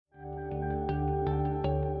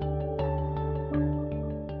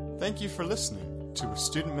Thank you for listening to a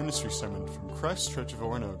student ministry sermon from Christ Church of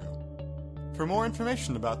Oronogo. For more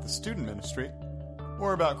information about the student ministry,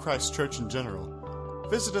 or about Christ Church in general,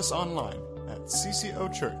 visit us online at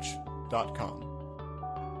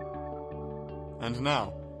ccochurch.com. And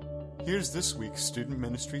now, here's this week's student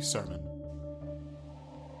ministry sermon.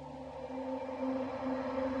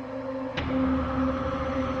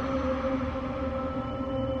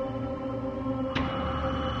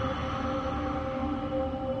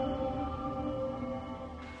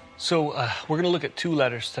 So we're going to look at two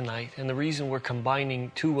letters tonight, and the reason we're combining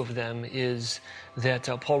two of them is that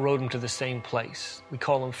Paul wrote them to the same place. We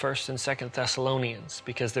call them 1st and 2nd Thessalonians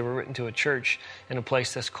because they were written to a church in a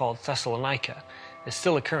place that's called Thessalonica. It's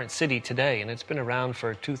still a current city today, and it's been around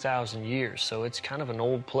for 2,000 years, so it's kind of an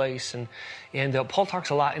old place. And Paul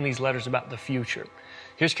talks a lot in these letters about the future.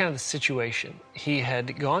 Here's kind of the situation. He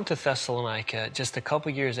had gone to Thessalonica just a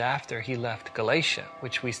couple years after he left Galatia,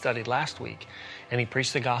 which we studied last week. And he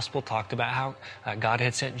preached the gospel, talked about how God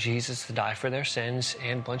had sent Jesus to die for their sins,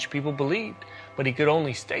 and a bunch of people believed. But he could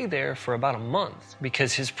only stay there for about a month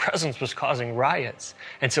because his presence was causing riots.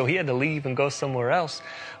 And so he had to leave and go somewhere else.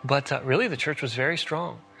 But really the church was very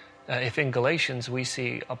strong. If in Galatians we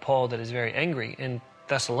see a Paul that is very angry, in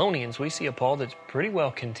Thessalonians we see a Paul that's pretty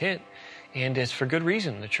well content. And it's for good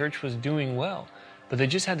reason. The church was doing well. But they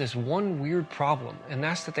just had this one weird problem, and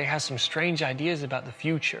that's that they had some strange ideas about the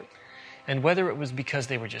future. And whether it was because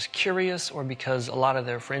they were just curious or because a lot of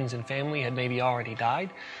their friends and family had maybe already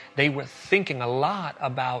died, they were thinking a lot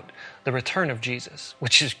about the return of Jesus,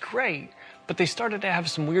 which is great. But they started to have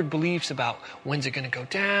some weird beliefs about when's it going to go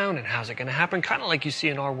down and how's it going to happen, kind of like you see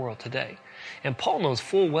in our world today. And Paul knows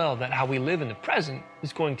full well that how we live in the present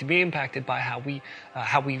is going to be impacted by how we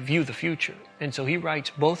view the future. And so he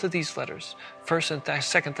writes both of these letters, 1st and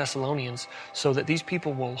 2nd Thessalonians, so that these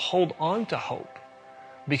people will hold on to hope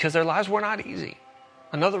because their lives were not easy.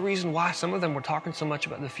 Another reason why some of them were talking so much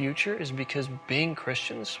about the future is because being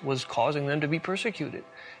Christians was causing them to be persecuted.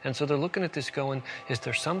 And so they're looking at this going, is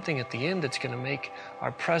there something at the end that's going to make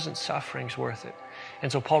our present sufferings worth it?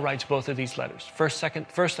 And so Paul writes both of these letters,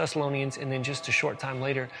 1st Thessalonians, and then just a short time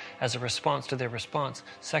later, as a response to their response,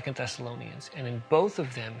 2nd Thessalonians. And in both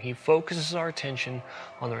of them, he focuses our attention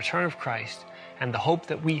on the return of Christ and the hope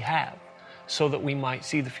that we have so that we might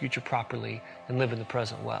see the future properly and live in the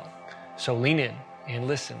present well. So lean in and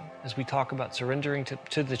listen as we talk about surrendering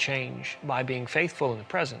to the change by being faithful in the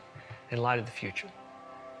present in light of the future.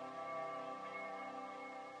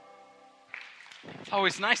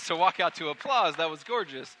 Always nice to walk out to applause. That was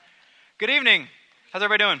gorgeous. Good evening. How's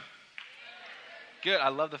everybody doing? Good. I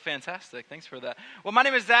love the fantastic. Thanks for that. Well, my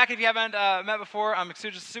name is Zach. If you haven't met before, I'm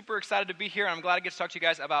just super excited to be here. And I'm glad I get to talk to you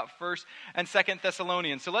guys about 1st and 2nd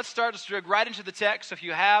Thessalonians. So let's dig right into the text. So if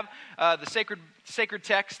you have the sacred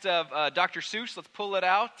text of Dr. Seuss, let's pull it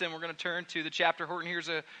out. And we're going to turn to the chapter Horton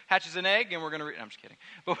Hears Hatches an Egg. And we're going to read. I'm just kidding.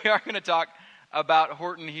 But we are going to talk about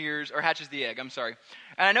Horton Hatches the Egg. I'm sorry.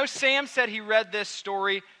 And I know Sam said he read this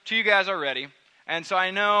story to you guys already. And so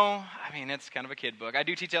it's kind of a kid book. I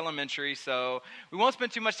do teach elementary, so we won't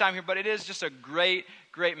spend too much time here, but it is just a great,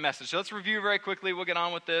 great message. So let's review very quickly. We'll get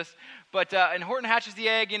on with this. But in Horton Hatches the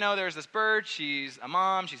Egg, there's this bird. She's a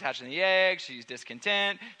mom. She's hatching the egg. She's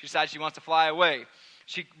discontent. She decides she wants to fly away.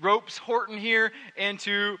 She ropes Horton here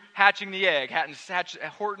into hatching the egg.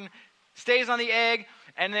 Horton stays on the egg,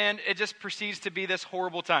 and then it just proceeds to be this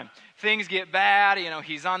horrible time. Things get bad.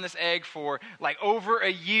 He's on this egg for like over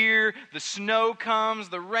a year. The snow comes,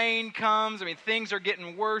 the rain comes. Things are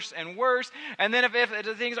getting worse and worse. And then if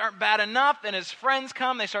things aren't bad enough, then his friends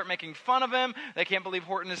come. They start making fun of him. They can't believe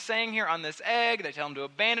Horton is staying here on this egg. They tell him to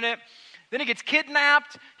abandon it. Then he gets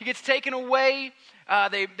kidnapped. He gets taken away.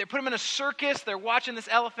 They put him in a circus. They're watching this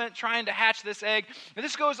elephant trying to hatch this egg. And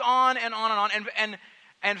this goes on and on and on.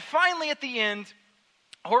 And finally at the end,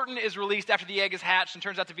 Horton is released after the egg is hatched and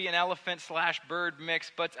turns out to be an elephant/bird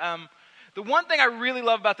mix. But the one thing I really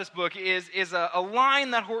love about this book is a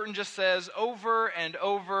line that Horton just says over and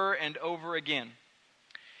over and over again.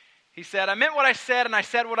 He said, "I meant what I said and I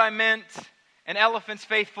said what I meant. An elephant's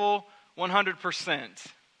faithful 100%.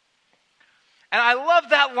 And I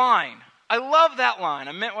love that line. I love that line.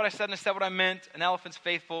 I meant what I said and I said what I meant. An elephant's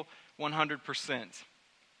faithful 100%.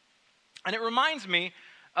 And it reminds me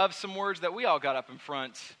of some words that we all got up in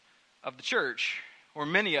front of the church, or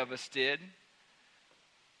many of us did.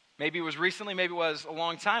 Maybe it was recently, maybe it was a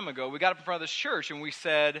long time ago. We got up in front of this church and we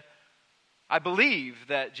said, I believe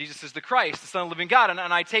that Jesus is the Christ, the Son of the living God, and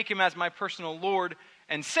I take him as my personal Lord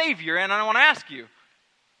and Savior. And I want to ask you,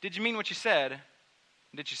 did you mean what you said?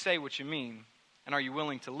 Did you say what you mean? And are you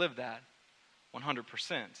willing to live that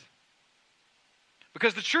 100%?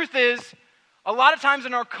 Because the truth is, a lot of times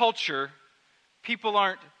in our culture, people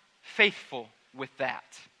aren't faithful with that.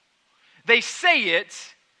 They say it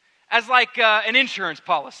as like an insurance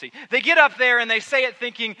policy. They get up there and they say it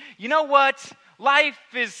thinking, you know what? Life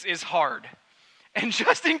is hard. And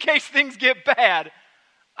just in case things get bad,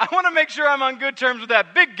 I want to make sure I'm on good terms with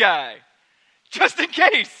that big guy. Just in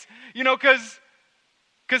case. You know, because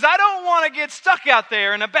I don't want to get stuck out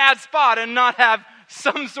there in a bad spot and not have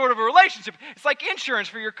some sort of a relationship. It's like insurance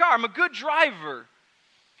for your car. I'm a good driver.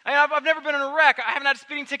 I've never been in a wreck. I haven't had a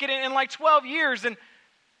speeding ticket in like 12 years, but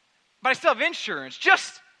I still have insurance,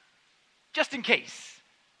 just in case.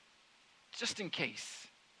 Just in case.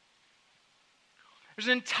 There's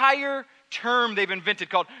an entire term they've invented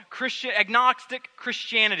called agnostic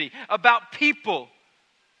Christianity, about people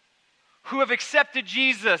who have accepted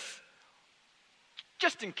Jesus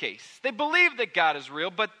just in case. They believe that God is real,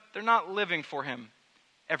 but they're not living for him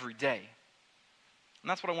every day. And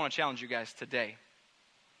that's what I want to challenge you guys today.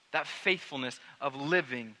 That faithfulness of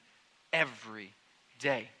living every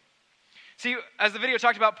day. See, as the video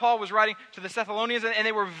talked about, Paul was writing to the Thessalonians, and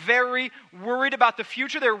they were very worried about the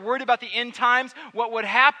future. They were worried about the end times, what would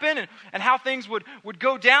happen, and how things would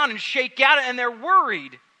go down and shake out, and they're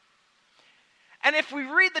worried. And if we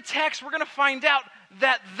read the text, we're going to find out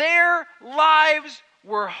that their lives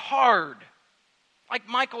were hard. Like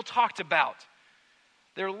Michael talked about.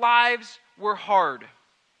 Their lives were hard.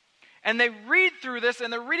 And they read through this,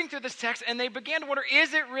 and they're reading through this text, and they began to wonder,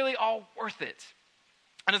 is it really all worth it?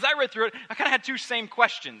 And as I read through it, I kind of had two same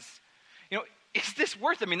questions. You know, is this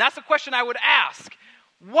worth it? I mean, that's the question I would ask.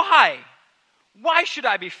 Why? Why should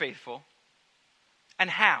I be faithful? And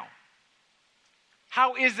how?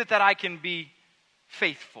 How is it that I can be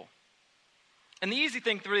faithful? And the easy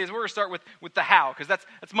thing through is we're going to start with the how, because that's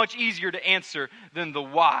much easier to answer than the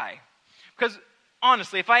why. Because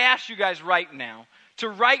honestly, if I asked you guys right now to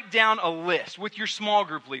write down a list with your small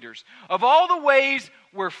group leaders of all the ways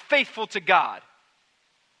we're faithful to God,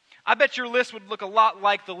 I bet your list would look a lot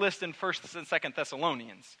like the list in 1st and 2nd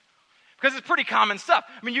Thessalonians. Because it's pretty common stuff.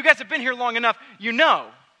 I mean, you guys have been here long enough, you know.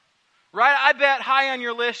 Right? I bet high on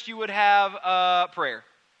your list you would have prayer.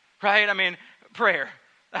 Right? I mean, prayer.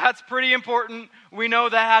 That's pretty important. We know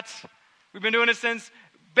that. We've been doing it since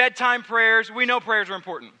bedtime prayers. We know prayers are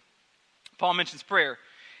important. Paul mentions prayer.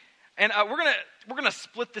 And we're gonna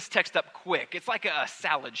split this text up quick. It's like a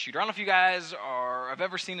salad shooter. I don't know if you guys have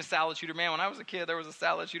ever seen a salad shooter. Man, when I was a kid, there was a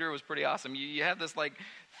salad shooter. It was pretty awesome. You had this like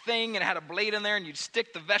thing, and it had a blade in there, and you'd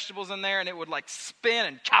stick the vegetables in there, and it would like spin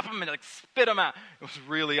and chop them and like spit them out. It was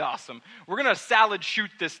really awesome. We're gonna salad shoot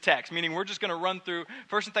this text, meaning we're just gonna run through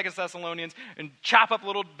 1st and 2nd Thessalonians and chop up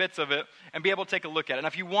little bits of it and be able to take a look at it. And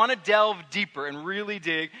if you want to delve deeper and really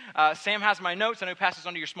dig, Sam has my notes. I know he passes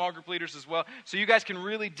on to your small group leaders as well, so you guys can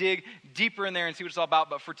really dig deeper in there and see what it's all about.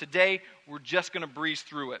 But for today, we're just gonna breeze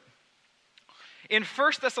through it. In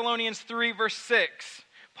 1 Thessalonians 3, verse 6,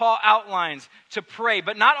 Paul outlines to pray,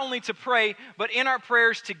 but not only to pray, but in our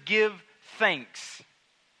prayers to give thanks.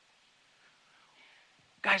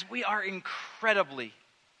 Guys, we are incredibly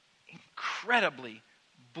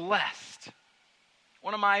blessed.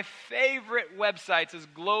 One of my favorite websites is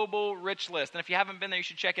Global Rich List, and if you haven't been there, you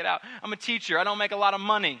should check it out. I'm a teacher. I don't make a lot of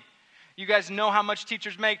money. You guys know how much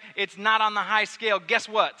teachers make. It's not on the high scale. Guess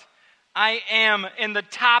what? I am in the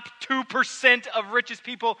top 2% of richest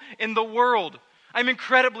people in the world. I'm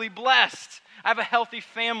incredibly blessed. I have a healthy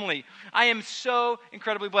family. I am so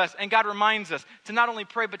incredibly blessed. And God reminds us to not only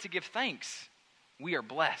pray, but to give thanks. We are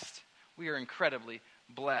blessed. We are incredibly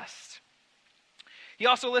blessed. He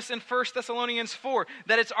also lists in 1 Thessalonians 4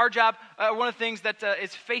 that it's our job, one of the things that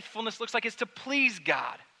its faithfulness looks like is to please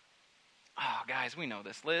God. Oh, guys, we know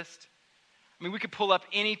this list. I mean, we could pull up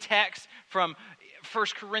any text from 1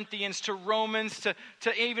 Corinthians to Romans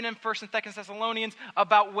to even in 1 and 2 Thessalonians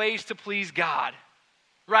about ways to please God.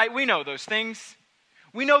 Right? We know those things.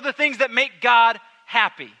 We know the things that make God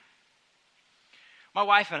happy. My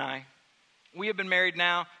wife and I, we have been married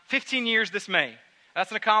now 15 years this May.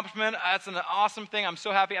 That's an accomplishment. That's an awesome thing. I'm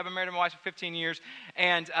so happy I've been married to my wife for 15 years.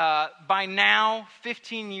 And by now,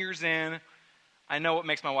 15 years in, I know what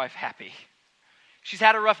makes my wife happy. She's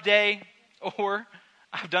had a rough day, or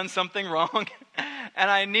I've done something wrong,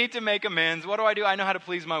 and I need to make amends. What do? I know how to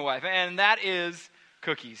please my wife, and that is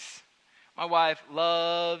cookies. My wife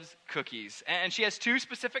loves cookies, and she has two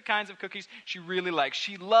specific kinds of cookies she really likes.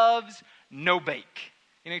 She loves no-bake.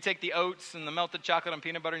 You know, you take the oats and the melted chocolate and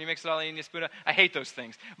peanut butter and you mix it all in and you spoon it. I hate those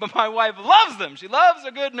things. But my wife loves them. She loves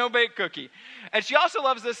a good no-bake cookie. And she also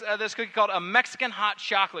loves this cookie called a Mexican hot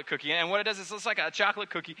chocolate cookie. And what it does is it's like a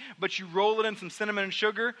chocolate cookie, but you roll it in some cinnamon and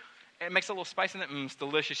sugar, it makes a little spice in it. It's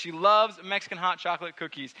delicious. She loves Mexican hot chocolate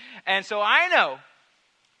cookies. And so I know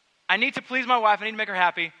I need to please my wife. I need to make her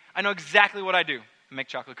happy. I know exactly what I do. I make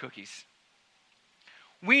chocolate cookies.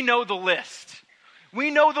 We know the list. We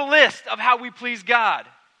know the list of how we please God,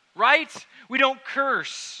 right? We don't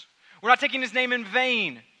curse. We're not taking his name in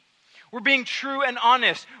vain. We're being true and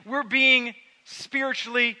honest. We're being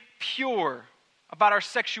spiritually pure about our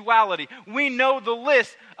sexuality. We know the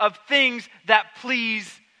list of things that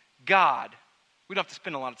please God. We don't have to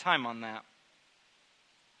spend a lot of time on that.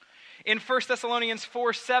 In 1 Thessalonians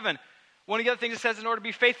 4:7, one of the other things it says, in order to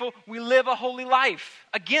be faithful, we live a holy life.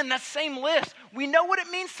 Again, that same list. We know what it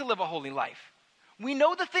means to live a holy life. We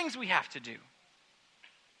know the things we have to do.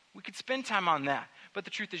 We could spend time on that. But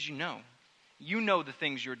the truth is, you know the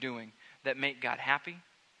things you're doing that make God happy,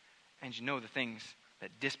 and you know the things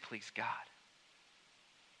that displease God.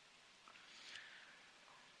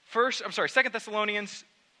 2 Thessalonians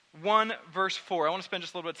 1 verse 4. I want to spend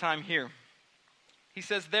just a little bit of time here. He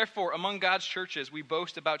says, therefore, among God's churches, we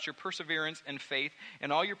boast about your perseverance and faith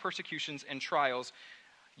and all your persecutions and trials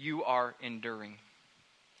you are enduring.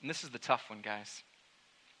 And this is the tough one, guys.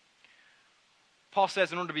 Paul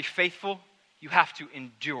says in order to be faithful, you have to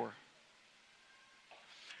endure.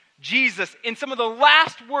 Jesus, in some of the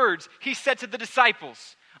last words he said to the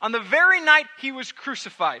disciples, on the very night he was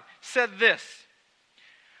crucified, said this,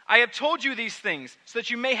 I have told you these things so that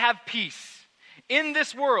you may have peace. In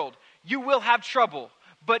this world you will have trouble,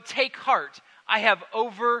 but take heart, I have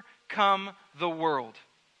overcome the world.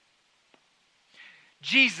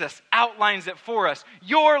 Jesus outlines it for us.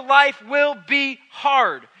 Your life will be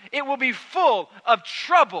hard. It will be full of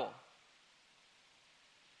trouble.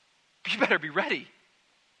 You better be ready.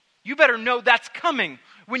 You better know that's coming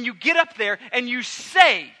when you get up there and you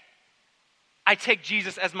say, I take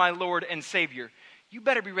Jesus as my Lord and Savior. You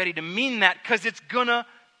better be ready to mean that because it's gonna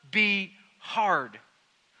be hard.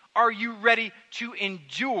 Are you ready to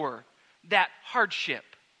endure that hardship?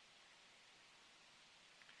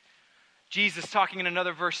 Jesus, talking in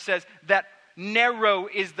another verse, says that narrow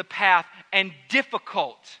is the path and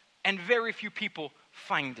difficult, and very few people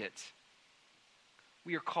find it.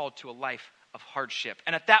 We are called to a life of hardship.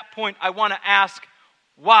 And at that point, I want to ask,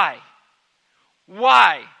 why?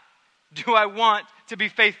 Why do I want to be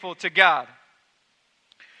faithful to God?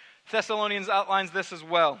 Thessalonians outlines this as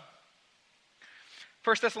well.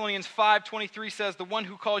 1 Thessalonians 5:23 says, the one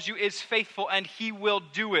who calls you is faithful and he will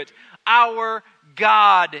do it. Our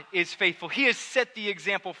God is faithful. He has set the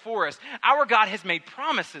example for us. Our God has made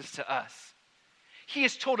promises to us. He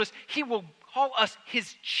has told us he will call us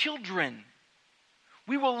his children.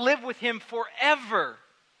 We will live with him forever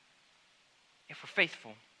if we're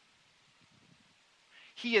faithful.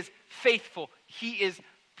 He is faithful. He is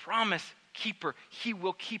promise keeper. He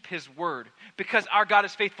will keep his word. Because our God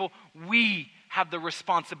is faithful, we have the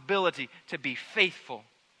responsibility to be faithful.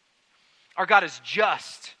 Our God is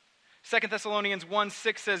just. 2 Thessalonians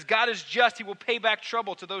 1:6 says, God is just. He will pay back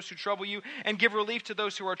trouble to those who trouble you and give relief to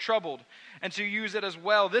those who are troubled. And to use it as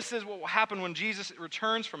well, this is what will happen when Jesus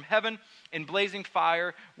returns from heaven in blazing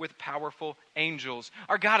fire with powerful angels.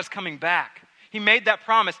 Our God is coming back. He made that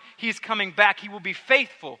promise. He's coming back. He will be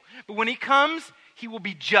faithful. But when he comes, he will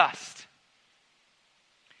be just.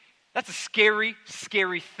 That's a scary,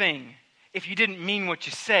 scary thing. If you didn't mean what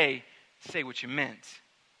you say what you meant.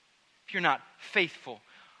 If you're not faithful.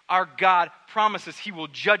 Our God promises he will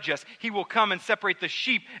judge us. He will come and separate the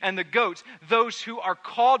sheep and the goats, those who are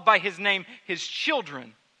called by his name, his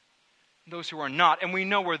children, those who are not. And we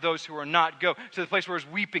know where those who are not go. To the place where there's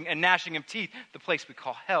weeping and gnashing of teeth, the place we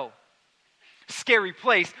call hell. Scary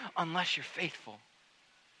place unless you're faithful.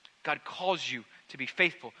 God calls you to be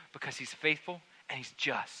faithful because he's faithful and he's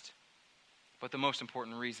just. But the most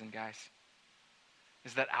important reason, guys,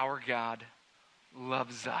 is that our God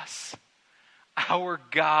loves us. Our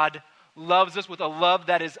God loves us with a love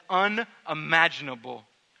that is unimaginable.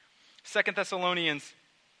 2 Thessalonians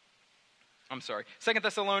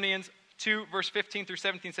 2, verse 15 through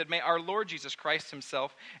 17 said, may our Lord Jesus Christ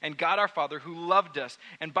himself and God our Father, who loved us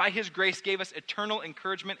and by his grace gave us eternal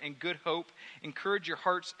encouragement and good hope, encourage your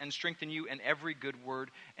hearts and strengthen you in every good word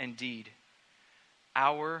and deed.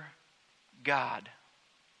 Our God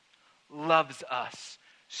loves us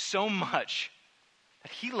so much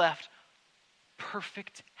that he left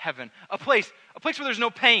perfect heaven, a place where there's no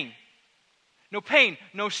pain,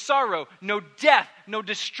 no sorrow, no death, no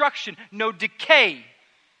destruction, no decay,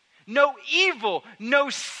 no evil, no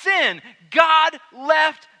sin. God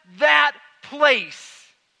left that place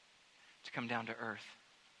to come down to earth,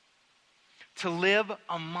 to live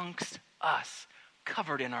amongst us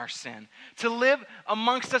covered in our sin, to live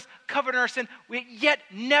amongst us covered in our sin, yet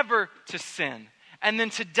never to sin, and then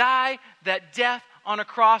to die that death on a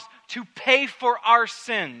cross to pay for our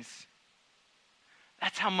sins.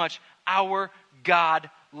 That's how much our God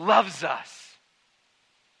loves us.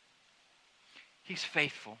 He's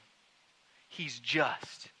faithful. He's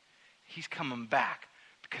just. He's coming back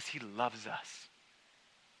because he loves us.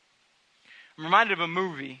 I'm reminded of a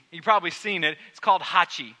movie. You've probably seen it. It's called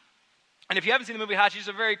Hachi. And if you haven't seen the movie Hachi, it's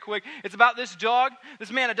very quick. It's about this dog.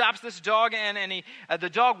 This man adopts this dog, and the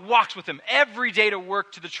dog walks with him every day to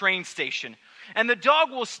work to the train station. And the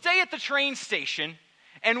dog will stay at the train station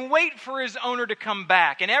and wait for his owner to come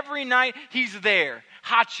back. And every night he's there,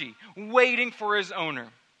 Hachi, waiting for his owner.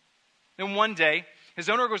 Then one day, his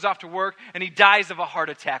owner goes off to work, and he dies of a heart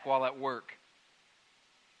attack while at work.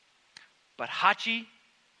 But Hachi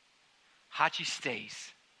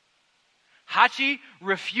stays. Hachi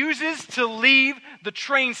refuses to leave the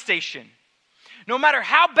train station. No matter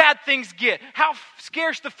how bad things get, how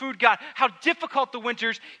scarce the food got, how difficult the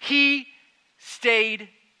winters, he stayed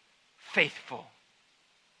faithful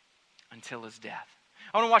until his death.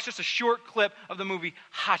 I want to watch just a short clip of the movie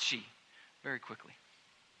Hachi very quickly.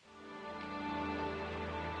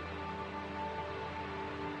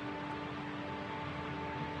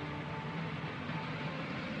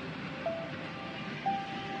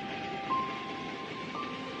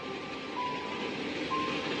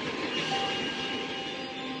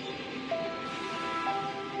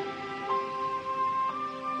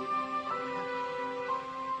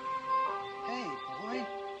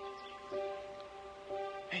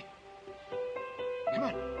 Come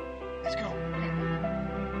on, let's go.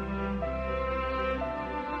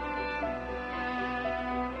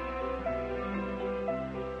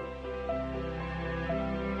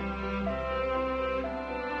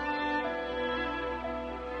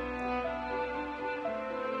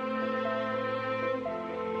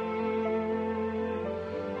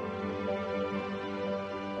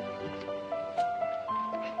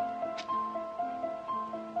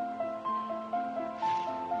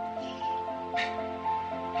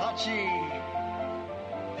 Hachi.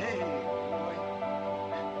 Hey, boy.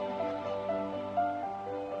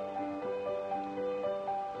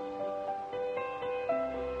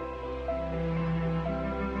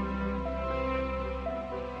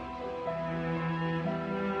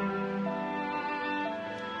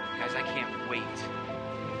 Guys, I can't wait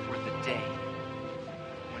for the day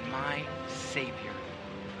when my Savior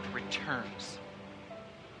returns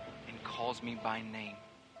and calls me by name.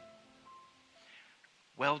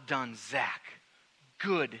 Well done, Zach,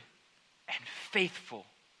 good and faithful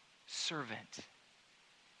servant.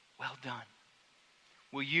 Well done.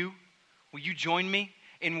 Will you join me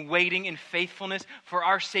in waiting in faithfulness for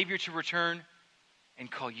our Savior to return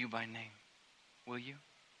and call you by name? Will you?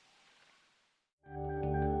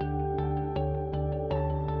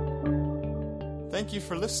 Thank you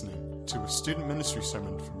for listening to a student ministry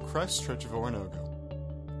sermon from Christ Church of Oronogo.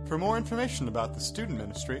 For more information about the student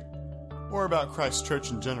ministry, or about Christ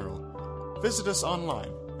Church in general, visit us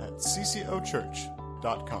online at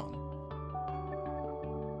ccochurch.com.